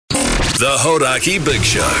The Hodaki Big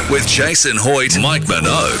Show with Jason Hoyt, Mike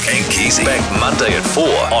Minogue, and Keezy. Back Monday at 4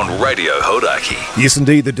 on Radio Hodaki. Yes,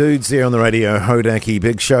 indeed, the dudes there on the Radio Hodaki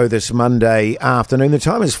Big Show this Monday afternoon. The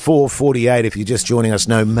time is 4:48. If you're just joining us,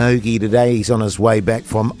 no Mogi today. He's on his way back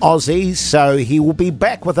from Aussie, so he will be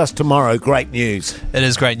back with us tomorrow. Great news. It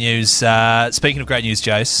is great news. Speaking of great news,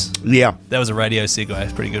 Jace. Yeah. That was a radio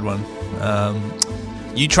segue. Pretty good one.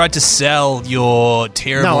 You tried to sell your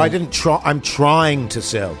terrible... No, I didn't try. I'm trying to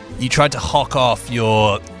sell. You tried to hock off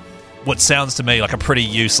your, what sounds to me like a pretty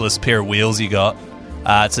useless pair of wheels you got.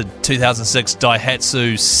 It's a 2006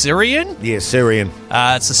 Daihatsu Syrian. Yeah, Syrian.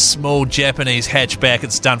 It's a small Japanese hatchback.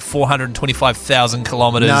 It's done 425,000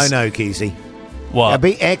 kilometres. No, Keezy. What? Now,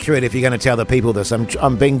 be accurate if you're going to tell the people this.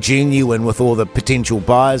 I'm being genuine with all the potential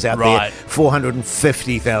buyers out there.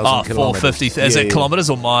 450,000 kilometres. 450. Is it kilometres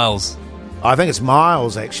or miles? I think it's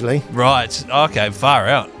miles, actually. Right. Okay, far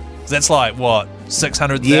out. That's like, what,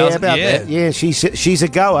 600,000? Yeah, about that. Yeah, she's a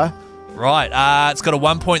goer. Right. It's got a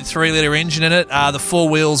 1.3 litre engine in it. The four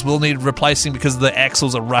wheels will need replacing because the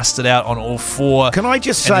axles are rusted out on all four. Can I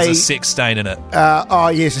just and say... there's a sex stain in it.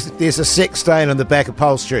 Yes, there's a sex stain on the back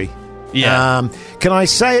upholstery. Yeah. Can I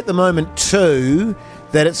say at the moment, too,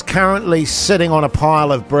 that it's currently sitting on a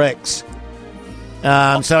pile of bricks.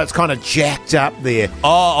 So it's kind of jacked up there.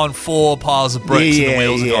 On four piles of bricks and the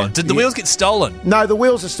wheels are gone. Did the wheels get stolen? No, the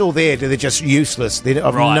wheels are still there. They're just useless. They're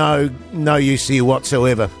of no use to you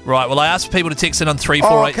whatsoever. Right. Well, I asked for people to text in on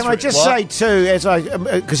 3483. Can I just say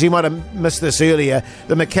too, because you might have missed this earlier,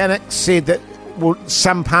 the mechanic said that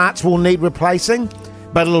some parts will need replacing,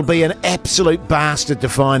 but it'll be an absolute bastard to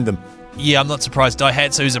find them. Yeah, I'm not surprised.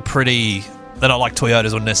 Daihatsu's are pretty... They're not like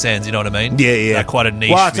Toyotas or Nissans, you know what I mean? Yeah. They're quite a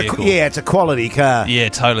niche vehicle. It's a quality car. Yeah,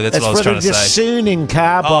 totally. That's what I was trying to say. It's for the discerning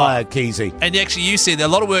car buyer, Keezy. And actually, you said that a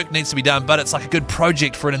lot of work needs to be done, but it's like a good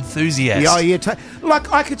project for an enthusiast. Yeah.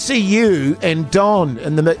 Like, I could see you and Don,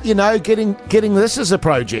 getting this as a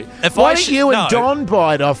project. Why don't you and Don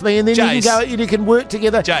buy it off me, and then you can work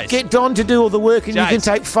together. Jace. Get Don to do all the work, and you can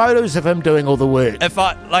take photos of him doing all the work.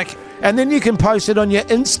 And then you can post it on your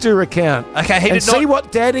Insta account. Okay, see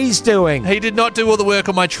what Daddy's doing. He did not do all the work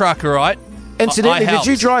on my truck, all right? Incidentally, did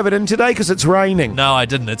you drive it in today because it's raining? No, I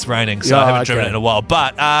didn't. It's raining, so I haven't driven it in a while.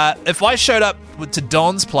 But if I showed up to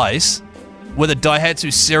Don's place with a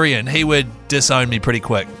Daihatsu Syrian, he would disown me pretty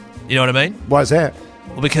quick. You know what I mean? Why is that?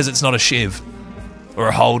 Well, because it's not a Chev or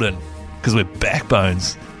a Holden, because we're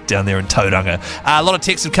backbones down there in Tauranga. A lot of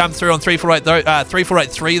texts have come through on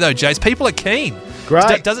 3483 though, Jace. People are keen.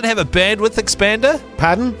 Great. Does it have a bandwidth expander?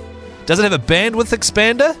 Pardon? Does it have a bandwidth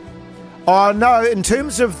expander? Oh, no. In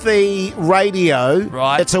terms of the radio,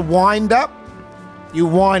 it's a wind-up.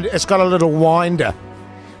 It's got a little winder.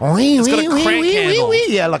 It's got a crank handle.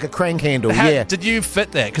 Yeah, like a crank handle, Did you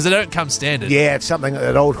fit that? Because they don't come standard. Yeah, it's something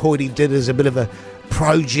that old Hoyty did as a bit of a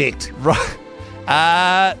project.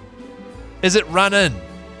 Right. Is it running?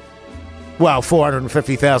 Well,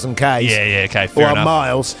 450,000 Ks. Yeah, okay, fair enough.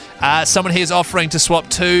 Miles. Someone here is offering to swap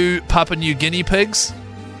 2 Papua New Guinea pigs.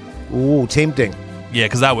 Ooh, tempting. Yeah,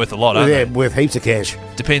 because they're worth a lot, aren't they? They're worth heaps of cash.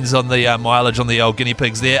 Depends on the mileage on the old guinea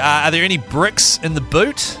pigs there. Are there any bricks in the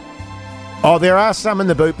boot? Oh, there are some in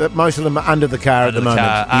the boot, but most of them are under the car at the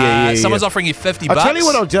moment. Someone's offering you $50. I'll tell you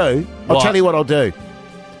what I'll do.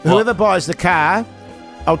 Whoever buys the car,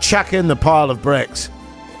 I'll chuck in the pile of bricks.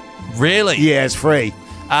 Really? Yeah, it's free.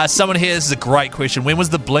 Someone here, this is a great question. When was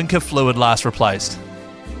the blinker fluid last replaced?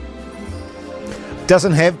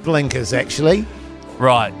 Doesn't have blinkers, actually.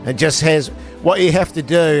 Right. It just has... What you have to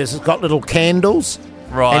do is it's got little candles.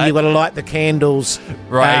 Right. And you've got to light the candles.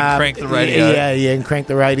 Right, and crank the radio. Yeah, and crank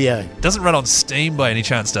the radio. Doesn't run on steam by any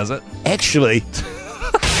chance, does it? Actually.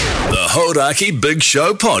 The Hodaki Big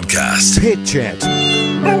Show Podcast. Pet Chat.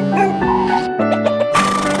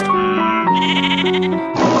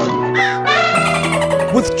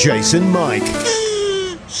 With Jason Mike.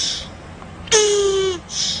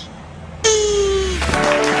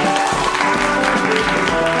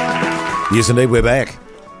 Yes, indeed, we're back.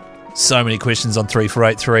 So many questions on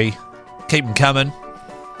 3483. Keep them coming.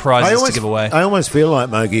 Prizes to give away. I almost feel like,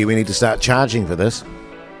 Mogi, we need to start charging for this.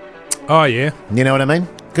 Oh, yeah. You know what I mean?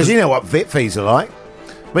 Because you know what vet fees are like.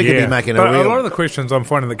 We could be making a lot of the questions I'm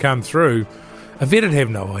finding that come through, a vet would have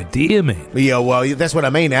no idea, man. Yeah, well, that's what I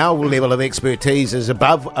mean. Our level of expertise is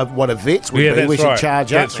above what a vet's would be. We should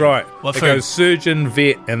charge up. That's right. It goes surgeon,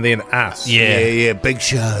 vet, and then us. Yeah, big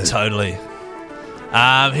show. Totally.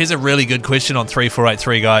 Here's a really good question on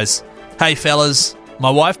 3483, guys. Hey, fellas. My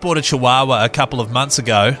wife bought a Chihuahua a couple of months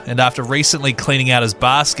ago, and after recently cleaning out his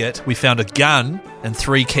basket, we found a gun and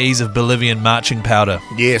 3 keys of Bolivian marching powder.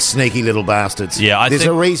 Yeah, sneaky little bastards. Yeah, There's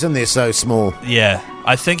a reason they're so small. Yeah,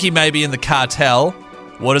 I think he may be in the cartel.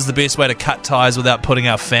 What is the best way to cut ties without putting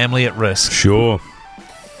our family at risk? Sure.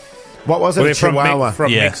 What was it? Well, A they're from, Chihuahua.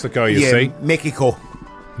 from Yeah. Mexico, you see. Mexico.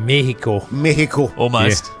 Mexico.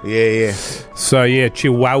 Almost. Yeah. So, yeah,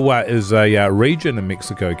 Chihuahua is a region in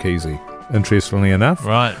Mexico, Keezy, interestingly enough.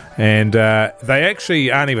 Right. And they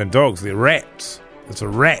actually aren't even dogs, they're rats. It's a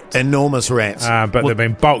rat. Enormous rats. But they've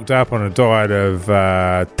been bulked up on a diet of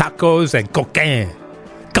tacos and cocaine.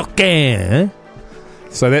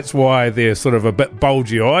 So that's why they're sort of a bit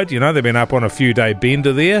bulgy-eyed. You know, they've been up on a few-day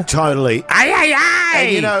bender there. Totally. And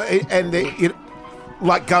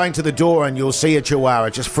like going to the door and you'll see a Chihuahua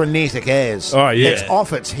just frenetic as. Oh, yeah. It's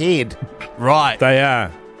off its head. Right. They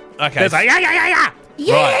are. Okay. It's like, Right.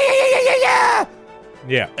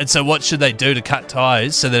 yeah. And so what should they do to cut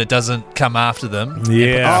ties so that it doesn't come after them? and put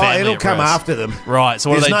Yeah. the Oh, family it'll at come risk? after them. Right. So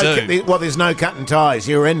what do they do? There's no cutting ties.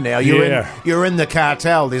 You're in now. You're in the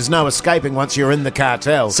cartel. There's no escaping once you're in the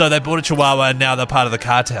cartel. So they bought a Chihuahua and now they're part of the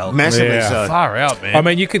cartel. Massively Yeah. so. Far out, man. I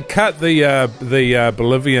mean, you could cut the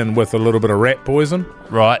Bolivian with a little bit of rat poison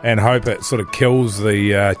right. and hope it sort of kills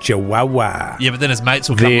the Chihuahua. Yeah, but then his mates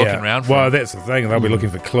will come looking around for Well, him. that's the thing. They'll be looking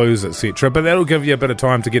for clues, etc. But that'll give you a bit of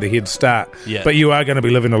time to get a head start. Yeah. But you are going to be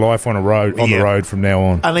living a life on the road from now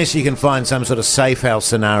on. Unless you can find some sort of safe house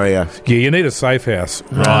scenario. Yeah, you need a safe house.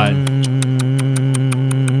 Right.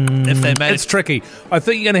 If they made It's tricky. I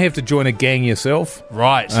think you're going to have to join a gang yourself.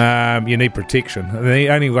 Right. You need protection. And the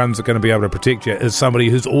only ones that are going to be able to protect you is somebody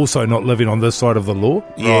who's also not living on this side of the law.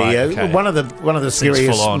 Yeah, Right, yeah. okay. One of the Seems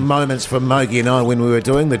serious full on. moments for Mogi and I when we were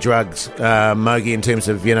doing the drugs, Mogi, in terms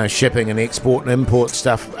of shipping and export and import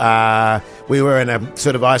stuff. We were in a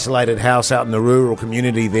sort of isolated house out in the rural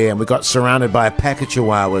community there, and we got surrounded by a pack of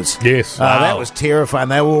Chihuahuas. Yes. That was terrifying.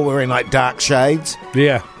 They were all wearing like dark shades.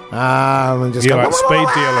 Yeah. And just Yeah, go, like speed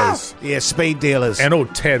dealers. Yeah, speed dealers. And all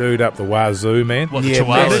tattooed up the wazoo, man. what, the yeah,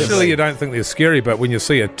 Chihuahuas? Initially, you don't think they're scary, but when you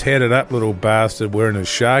see a tatted up little bastard wearing his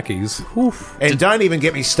Sharkies, oof. And don't even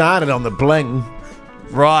get me started on the bling.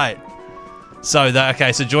 Right. So,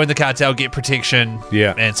 so join the cartel, get protection.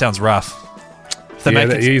 Yeah. Man, it sounds rough. If they Yeah,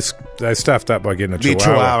 make it- they stuffed up by getting a The Chihuahua.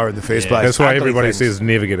 Chihuahua in the first place. That's why Ugly everybody things. says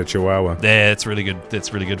never get a Chihuahua. Yeah, that's really good.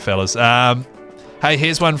 That's really good, fellas. Hey,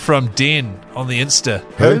 here's one from Den on the Insta.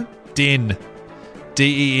 Who? Den.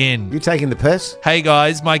 Den. You taking the piss? Hey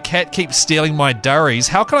guys, my cat keeps stealing my durries.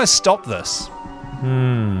 How can I stop this?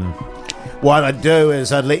 What I'd do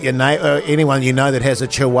is I'd let anyone you know that has a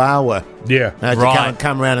Chihuahua Yeah. Right.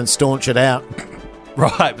 come around and staunch it out.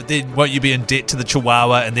 Right, but then won't you be in debt to the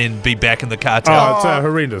Chihuahua and then be back in the cartel? Oh, it's a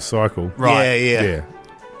horrendous cycle. Right. Yeah. Yeah.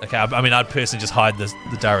 Okay, I mean, I'd personally just hide the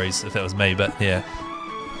durries if that was me, but yeah.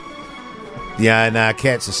 Yeah, no,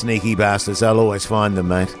 cats are sneaky bastards. They'll always find them,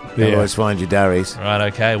 mate. They'll Yeah. always find your durries. Right,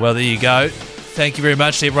 okay. Well, there you go. Thank you very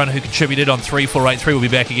much to everyone who contributed on 3483. We'll be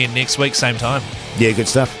back again next week, same time. Yeah, good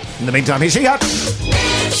stuff. In the meantime, here's you.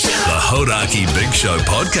 The Hodaki Big Show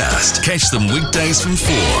podcast. Catch them weekdays from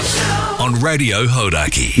 4 on Radio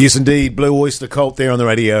Hodaki. Yes, indeed. Blue Oyster Cult there on the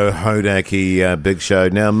Radio Hodaki Big Show.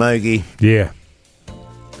 Now, Mogi, Yeah.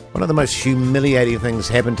 one of the most humiliating things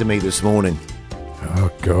happened to me this morning.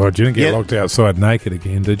 Oh, God. You didn't get Yeah. locked outside naked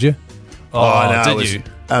again, did you? Oh, no, did it was, you?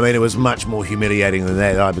 I mean, it was much more humiliating than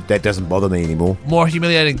that. But that doesn't bother me anymore. More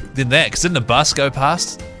humiliating than that, because didn't a bus go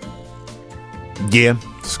past? Yeah.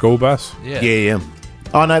 School bus? Yeah.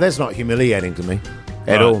 Oh, no, that's not humiliating to me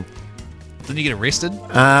at Right. all. Didn't you get arrested?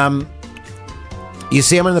 You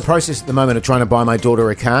see, I'm in the process at the moment of trying to buy my daughter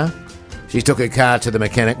a car. She took her car to the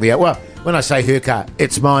mechanic well, when I say her car,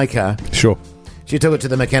 it's my car. Sure. She took it to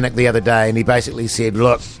the mechanic the other day, and he basically said,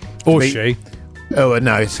 look... Or me- she. Oh,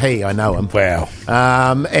 no, it's he. I know him. Wow.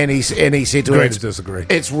 And he said to her... Agree to disagree.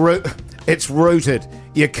 It's rooted.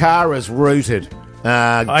 Your car is rooted.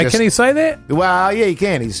 Can he say that? Well, yeah, he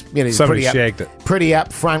can. He's Somebody pretty shagged it. pretty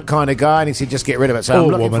upfront kind of guy, and he said, just get rid of it. So Or I'm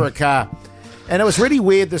looking woman. for a car. And it was really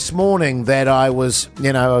weird this morning that I was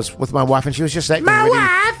with my wife, and she was just acting really...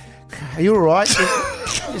 Are you all right?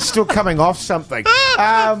 It's still coming off something.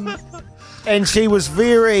 And she was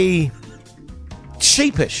very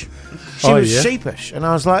sheepish. She was sheepish. And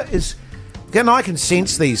I was like, and I can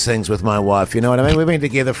sense these things with my wife, you know what I mean? We've been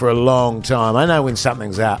together for a long time. I know when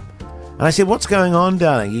something's up. And I said, what's going on,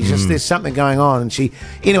 darling? There's something going on. And she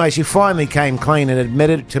finally came clean and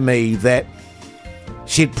admitted to me that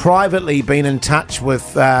she'd privately been in touch with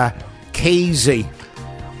Keezy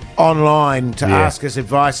online to ask his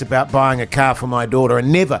advice about buying a car for my daughter,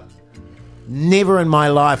 and never never in my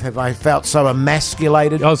life have I felt so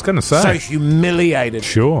emasculated. I was going to say. So humiliated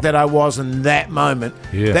Sure. that I was in that moment.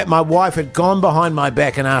 Yeah. That my wife had gone behind my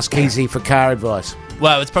back and asked Keezy for car advice.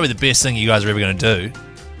 Well, it's probably the best thing you guys are ever going to do.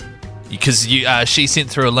 Because she sent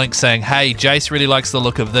through a link saying, hey, Jace really likes the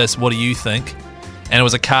look of this. What do you think? And it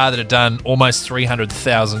was a car that had done almost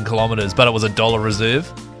 300,000 kilometres, but it was a $1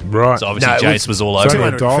 reserve. Right. So obviously No, it Jace was all over only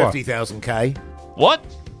it. a dollar. 250,000 What?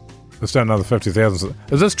 Let's do another 50,000.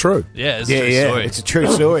 Is this true? Yeah, it's a Yeah, true yeah. story. It's a true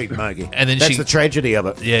story, Mogi. And then that's she- the tragedy of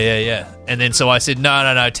it. Yeah. And then so I said,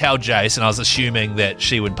 no, tell Jace. And I was assuming that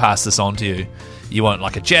she would pass this on to you. You want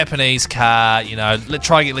like a Japanese car,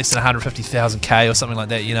 try and get less than 150,000 or something like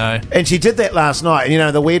that, And she did that last night.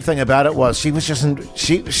 And, the weird thing about it was she was just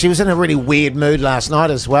she was in a really weird mood last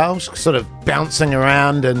night as well, sort of bouncing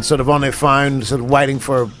around and sort of on her phone, sort of waiting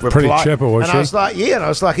for a reply. Pretty chipper, was and she? I was like, yeah. And I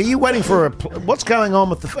was like, are you waiting for what's going on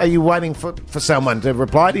with are you waiting for someone to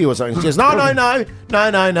reply to you or something? She goes, no. And,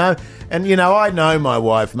 I know my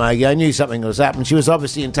wife, Maggie. I knew something was up. And she was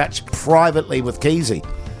obviously in touch privately with Keezy.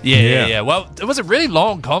 Yeah. Well, it was a really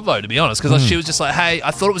long convo, to be honest, because she was just like, hey, I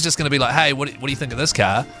thought it was just going to be like, hey, what do you think of this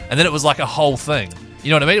car? And then it was like a whole thing. You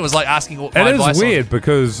know what I mean? It was like asking my advice. It is weird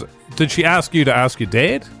because did she ask you to ask your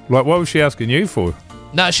dad? Like, what was she asking you for?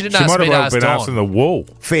 No, she didn't She ask might me have to well ask been asking Don. the wall.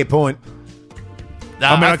 Fair point.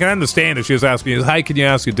 Nah, I mean, I can understand if she was asking you, hey, can you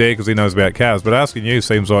ask your dad because he knows about cars? But asking you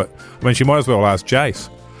seems like, she might as well ask Jace.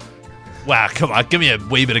 Wow, come on, give me a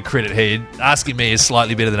wee bit of credit here. Asking me is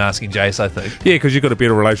slightly better than asking Jace, I think. Yeah, because you've got a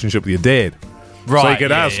better relationship with your dad. Right. So you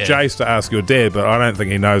could ask Jace to ask your dad, but I don't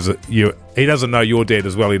think he knows that he doesn't know your dad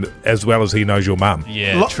as well as he knows your mum.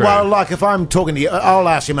 Yeah, true. Well, like if I'm talking to you, I'll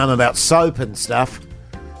ask your mum about soap and stuff.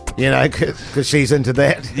 Because she's into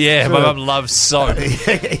that. Yeah, Sort my of- mum loves soap.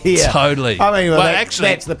 Yeah. Totally. I mean, well, actually,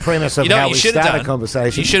 that's the premise of you know how what we you should have start done? a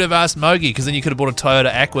conversation. You should have asked Mogi, because then you could have bought a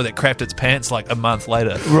Toyota Aqua that crapped its pants like a month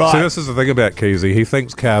later. Right. So this is the thing about Keezy. He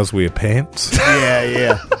thinks cars wear pants.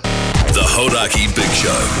 Yeah. The Hodaki Big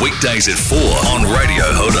Show, weekdays at 4 on Radio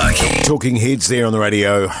Hodaki. Talking heads there on the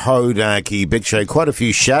radio, Hodaki Big Show. Quite a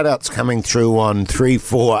few shout-outs coming through on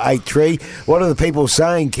 3483. What are the people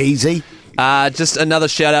saying, Keezy? Just another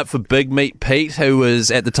shout out for Big Meat Pete, who was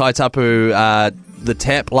at the Taitapu the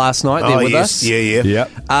tap last night there with us. Yeah.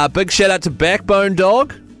 Yep. Big shout out to Backbone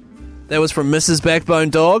Dog. That was from Mrs. Backbone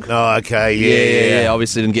Dog. Oh, okay, Yeah.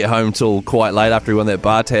 Obviously didn't get home till quite late after he won that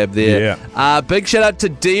bar tab there. Yeah. Big shout out to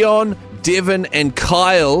Dion, Devon, and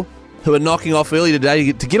Kyle, who are knocking off early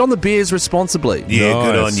today to get on the beers responsibly. Yeah, Nice.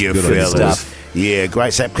 good on you, Good on you. fellas. Stuff. Yeah,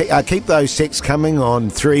 great stuff. Keep those texts coming on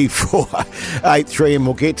 3483 and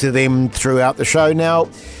we'll get to them throughout the show. Now,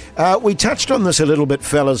 we touched on this a little bit,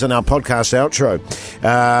 fellas, in our podcast outro.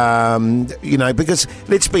 Because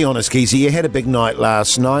let's be honest, Keezy, you had a big night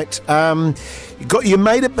last night. You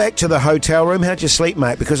made it back to the hotel room. How'd you sleep,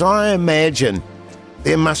 mate? Because I imagine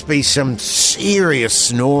there must be some serious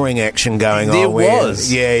snoring action going on. There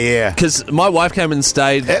was. Yeah. Because my wife came and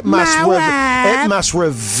stayed. It must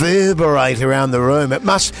reverberate around the room. It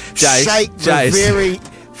must shake the Jace. very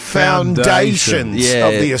foundations Yeah.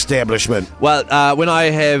 of the establishment. Well, when I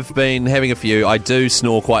have been having a few, I do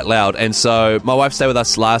snore quite loud, and so my wife stayed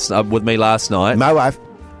with me last night, My wife.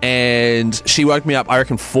 and she woke me up, I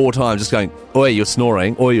reckon 4 times, just going, "Oi, you're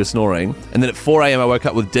snoring! Oi, you're snoring!" And then at 4 a.m. I woke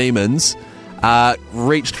up with demons.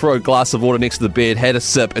 Reached for a glass of water next to the bed, had a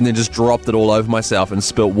sip, and then just dropped it all over myself and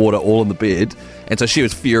spilt water all in the bed. And so she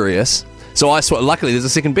was furious. So luckily there's a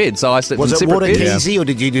second bed, so I slept Was in it separate water beds. Keezy or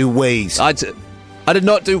did you do wheeze? I did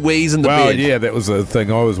not do wheeze in the Well, bed. yeah, that was a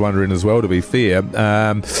thing I was wondering as well, to be fair.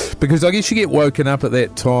 Because I guess you get woken up at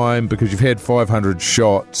that time because you've had 500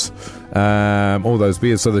 shots, all those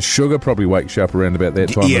beers. So the sugar probably wakes you up around about that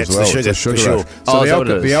time Yeah, as it's well. the sugar, It's a for sure. rush. Oh, So is that what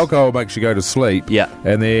it is? the alcohol makes you go to sleep. Yeah.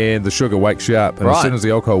 And then the sugar wakes you up. And as Right. soon as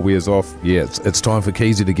the alcohol wears off, it's time for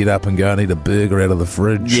Keezy to get up and go and eat a burger out of the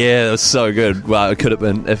fridge. Yeah, that was so good. Well, it could have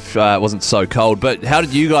been if it wasn't so cold. But how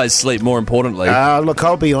did you guys sleep, more importantly? Look,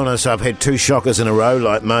 I'll be honest, I've had 2 shockers in a row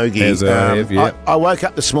like Mogi. As I have, yeah. I woke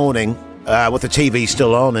up this morning with the TV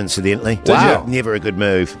still on, incidentally. Did Wow. you? Never a good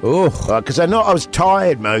move. Oh. Because I was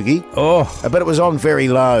tired, Mogi. Oh. But it was on very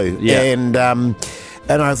low. Yeah. And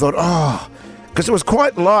I thought, because it was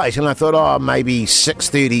quite light, and I thought, maybe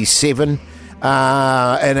 6:37,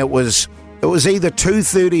 and it was either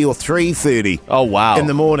 2:30 or 3:30. Oh, wow. In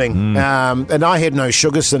the morning, and I had no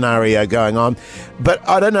sugar scenario going on, but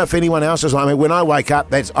I don't know if anyone else is. I mean, when I wake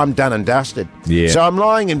up, I'm done and dusted. Yeah. So I'm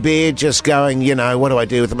lying in bed, just going, what do I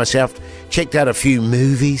do with myself? Checked out a few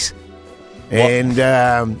movies. And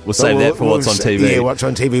We'll save that for what's on TV. Yeah, what's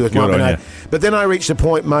on TV with Good Mike on Minogue. you. But then I reached a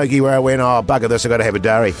point, Mogi, where I went, oh, bugger this, I've got to have a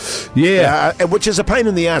durry. Yeah. Which is a pain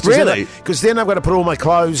in the ass, Really? Because then I've got to put all my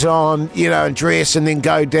clothes on, and dress, and then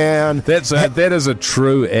go down. That is a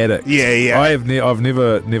true addict. Yeah. I've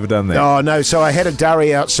never done that. Oh, no, so I had a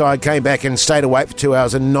durry outside, came back and stayed awake for 2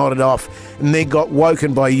 hours and nodded off, and then got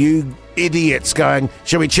woken by you idiots going,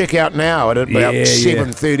 shall we check out now at about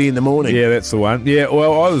 7:30 in the morning? Yeah, that's the one. Yeah,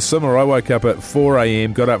 well, I was similar. I woke up at 4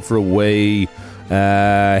 a.m., got up for a wee,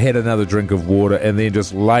 had another drink of water, and then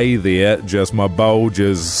just lay there, just my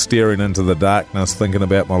bulges staring into the darkness, thinking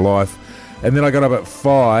about my life. And then I got up at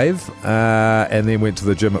 5, and then went to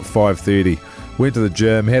the gym at 5:30. Went to the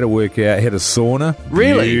gym, had a workout, had a sauna.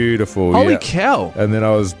 Really? Beautiful. Holy yeah. cow. And then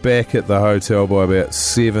I was back at the hotel by about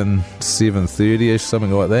 7:30ish,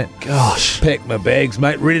 something like that. Gosh. Packed my bags,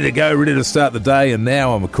 mate, ready to go, ready to start the day, and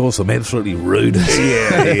now I'm absolutely rude.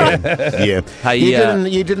 Yeah. Hey,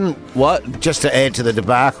 you didn't. What? Just to add to the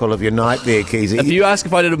debacle of your night there, Keezy. If you ask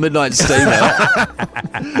if I did a midnight steamer,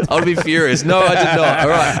 I would be furious. No, I did not. All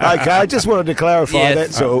right. Okay, I just wanted to clarify,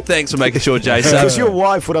 that's all. Thanks for making sure, Jason. Because your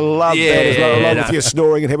wife would have loved that as well, along with your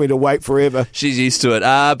snoring and having to wait forever. She's used to it.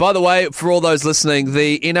 By the way, for all those listening,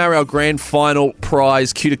 the NRL Grand Final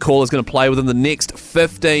prize Q to call is going to play within the next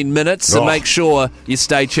 15 minutes. So make sure you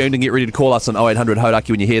stay tuned and get ready to call us on 0800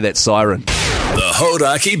 Hodaki when you hear that siren. The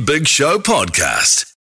Hodaki Big Show Podcast.